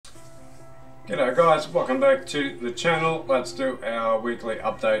G'day guys, welcome back to the channel. Let's do our weekly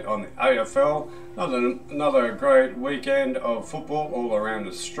update on the AFL. Another great weekend of football all around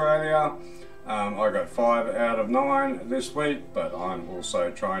Australia. I got 5 out of 9 this week, but I'm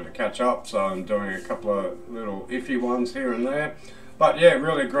also trying to catch up, so I'm doing a couple of little iffy ones here and there. But yeah,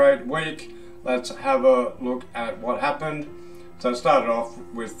 really great week. Let's have a look at what happened. So it started off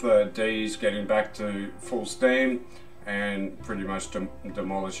with D's getting back to full steam and pretty much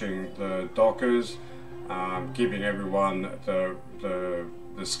demolishing the Dockers, giving everyone the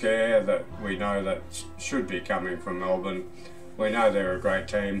scare that we know that should be coming from Melbourne. We know they're a great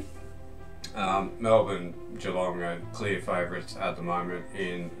team. Melbourne, Geelong are clear favourites at the moment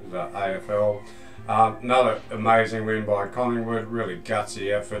in the AFL. Another amazing win by Collingwood, really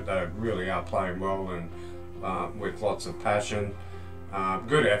gutsy effort. They really are playing well and with lots of passion.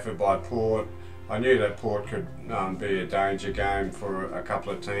 Good effort by Port. I knew that Port could be a danger game for a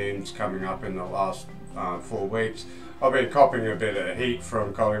couple of teams coming up in the last 4 weeks. I've been copping a bit of heat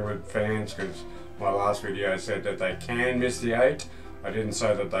from Collingwood fans because my last video said that they can miss the 8. I didn't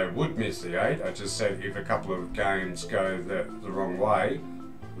say that they would miss the 8, I just said if a couple of games go the wrong way,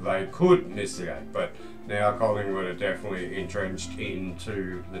 they could miss the 8. But now Collingwood are definitely entrenched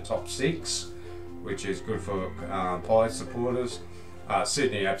into the top 6, which is good for Pies supporters.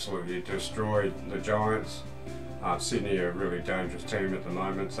 Sydney absolutely destroyed the Giants. Sydney are a really dangerous team at the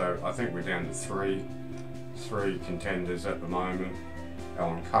moment, so I think we're down to three contenders at the moment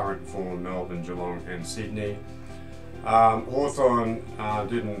on current form: Melbourne, Geelong and Sydney. Hawthorn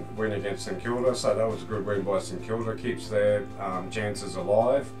didn't win against St Kilda, so that was a good win by St Kilda. Keeps their chances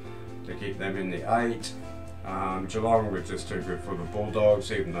alive to keep them in the 8. Geelong were just too good for the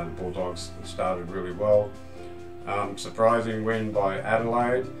Bulldogs, even though the Bulldogs started really well. Surprising win by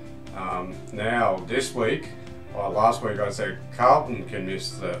Adelaide. Now this week, last week I said Carlton can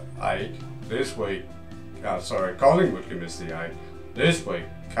miss the 8. This week, Collingwood can miss the 8. This week,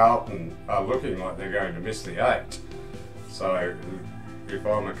 Carlton are looking like they're going to miss the 8. So if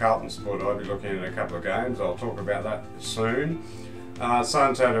I'm a Carlton supporter, I'll be looking at a couple of games. I'll talk about that soon.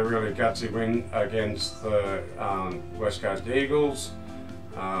 Suns had a really gutsy win against the West Coast Eagles.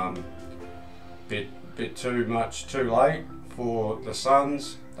 Bit too much too late for the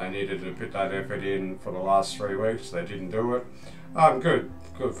Suns. They needed to put that effort in for the last 3 weeks. They didn't do it. Good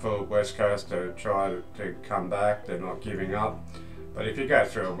for West Coast to try to come back. They're not giving up. But if you go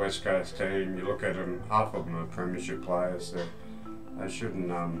through a West Coast team, you look at them, half of them are premiership players. They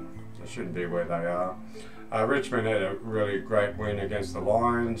shouldn't be where they are. Richmond had a really great win against the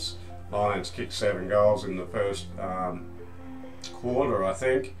Lions. Lions kicked 7 goals in the first quarter, I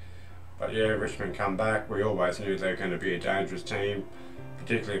think. But yeah, Richmond come back. We always knew they're going to be a dangerous team,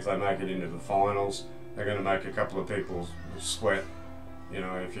 particularly if they make it into the finals. They're going to make a couple of people sweat, you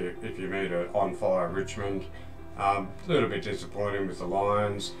know, if you meet an on-fire Richmond. A little bit disappointing with the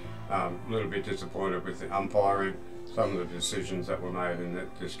Lions, a little bit disappointed with the umpiring. Some of the decisions that were made in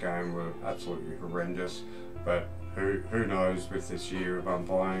this game were absolutely horrendous. But who knows with this year of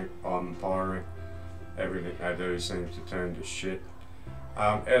umpiring, everything they do seems to turn to shit.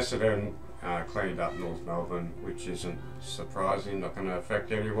 Essendon cleaned up North Melbourne, which isn't surprising, not going to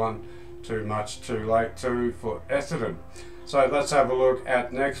affect anyone too much too late too for Essendon. So let's have a look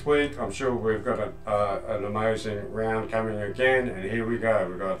at next week. I'm sure we've got an amazing round coming again, and here we go.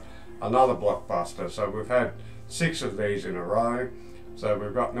 We've got another blockbuster. So we've had 6 of these in a row. So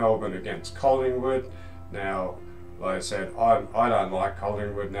we've got Melbourne against Collingwood. Now, like I said, I don't like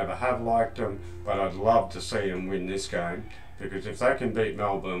Collingwood, never have liked them, but I'd love to see them win this game. Because if they can beat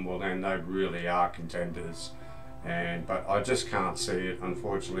Melbourne, well then they really are contenders. But I just can't see it,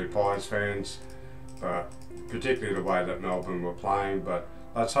 unfortunately, Pies fans. But particularly the way that Melbourne were playing. But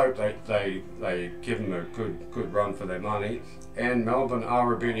let's hope they give them a good run for their money. And Melbourne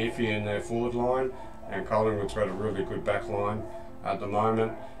are a bit iffy in their forward line, and Collingwood's got a really good back line at the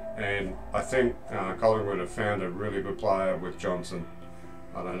moment. And I think Collingwood have found a really good player with Johnson.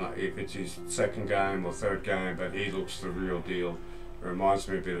 I don't know if it's his 2nd game or 3rd game, but he looks the real deal. It reminds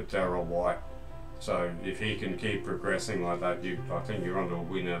me a bit of Darryl White. So if he can keep progressing like that, I think you're onto a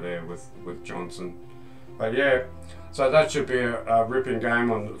winner there with Johnson. But yeah, so that should be a ripping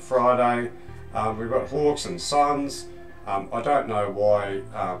game on Friday. We've got Hawks and Suns. I don't know why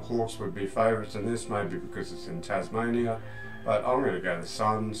Hawks would be favourites in this, maybe because it's in Tasmania. But I'm going to go to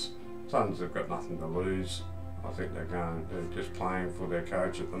Suns. Suns have got nothing to lose. I think they're just playing for their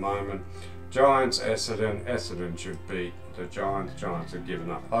coach at the moment. Giants, Essendon. Essendon should beat the Giants. Giants have given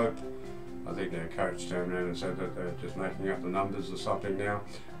up hope. I think their coach turned around and said that they're just making up the numbers or something now.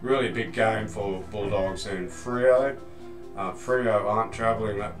 Really big game for Bulldogs and Freo. Freo aren't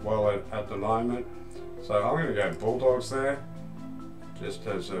travelling that well at the moment, so I'm going to go Bulldogs there. Just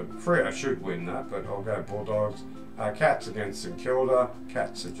as a Freo should win that, but I'll go Bulldogs. Cats against St Kilda.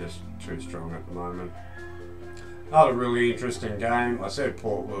 Cats are just too strong at the moment. Another really interesting game. I said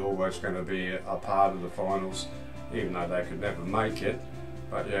Port were always going to be a part of the finals, even though they could never make it.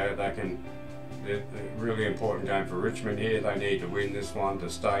 But yeah, they can. A really important game for Richmond here. They need to win this one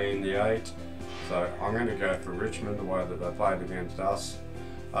to stay in the 8. So I'm going to go for Richmond the way that they played against us.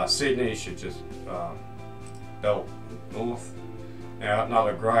 Sydney should just belt North. Now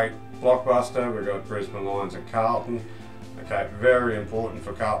another great blockbuster. We've got Brisbane Lions and Carlton. Okay, very important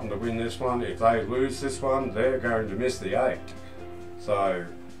for Carlton to win this one. If they lose this one, they're going to miss the 8. So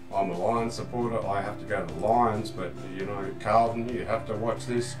I'm a Lions supporter. I have to go to the Lions, but you know, Carlton, you have to watch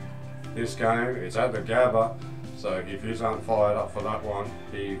this game. It's at the Gabba, so if you aren't fired up for that one,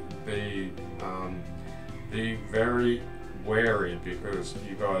 be very wary, because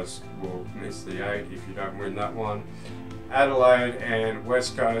you guys will miss the 8 if you don't win that one. Adelaide and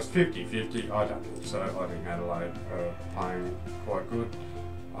West Coast, 50-50. I don't think so. I think Adelaide are playing quite good.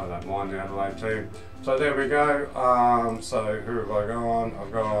 I don't mind the Adelaide team. So there we go. So who have I gone?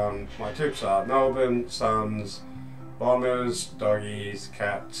 I've gone, my tips are Melbourne, Suns, Bombers, Doggies,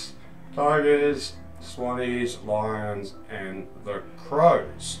 Cats, Tigers, Swannies, Lions and the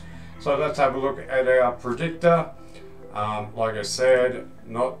Crows. So let's have a look at our predictor. Like I said,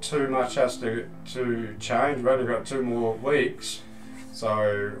 not too much has to change. We've only got 2 more weeks.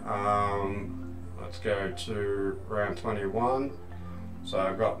 So let's go to round 21. So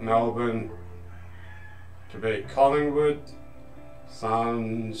I've got Melbourne to beat Collingwood,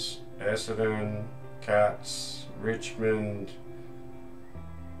 Suns, Essendon, Cats, Richmond,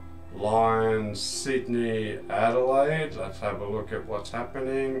 Lions, Sydney, Adelaide. Let's have a look at what's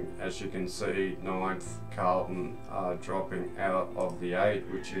happening. As you can see, 9th, Carlton are dropping out of the 8,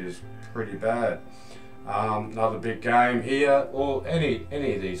 which is pretty bad. Another big game here, or any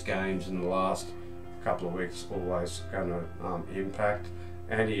of these games in the last couple of weeks always going to impact.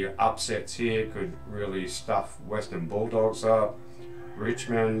 Any upsets here could really stuff Western Bulldogs up.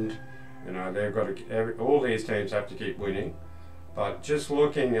 Richmond, you know, they've got to, all these teams have to keep winning. But just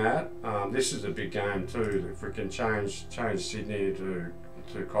looking at, this is a big game too. If we can change Sydney to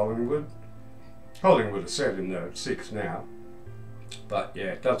Collingwood. Collingwood are set in the 6 now. But yeah,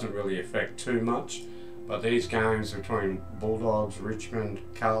 it doesn't really affect too much. But these games between Bulldogs, Richmond,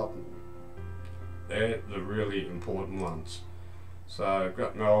 Carlton, they're the really important ones. So I've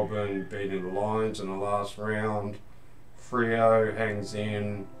got Melbourne beating the Lions in the last round. Freo hangs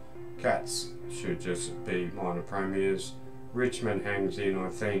in. Cats should just be minor premiers. Richmond hangs in, I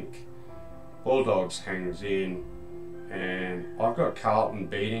think. Bulldogs hangs in. And I've got Carlton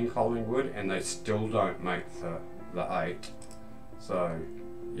beating Collingwood and they still don't make the 8. So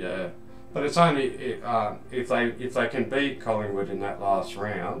yeah. But it's only if they can beat Collingwood in that last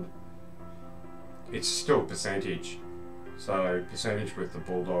round, it's still percentage. So percentage with the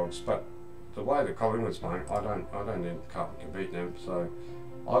Bulldogs. But the way that Collingwood's playing, I don't think Carlton can beat them. So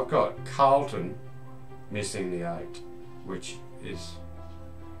I've got Carlton missing the 8, which is,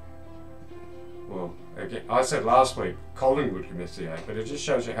 well, again, I said last week Collingwood can miss the 8, but it just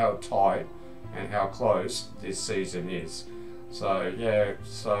shows you how tight and how close this season is. So yeah,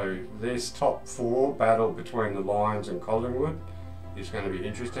 so this top 4 battle between the Lions and Collingwood is going to be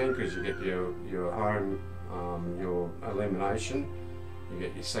interesting, because you get your home, your elimination, you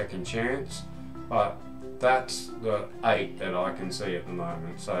get your second chance. But that's the 8 that I can see at the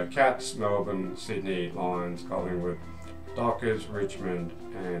moment. So Cats, Melbourne, Sydney, Lions, Collingwood, Dockers, Richmond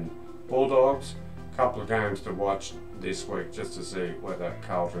and Bulldogs. A couple of games to watch this week just to see whether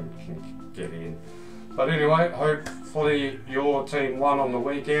Carlton can get in. But anyway, hopefully your team won on the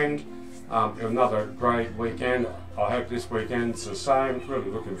weekend. Another great weekend. I hope this weekend's the same.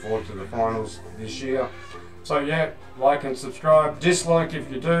 Really looking forward to the finals this year. So yeah, like and subscribe. Dislike if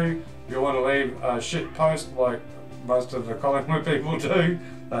you do. If you want to leave a shit post like most of the Collingwood people do,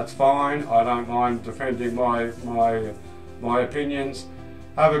 that's fine. I don't mind defending my opinions.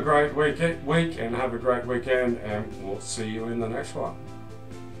 Have a great week and have a great weekend, and we'll see you in the next one.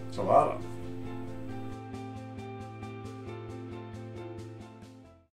 Salada.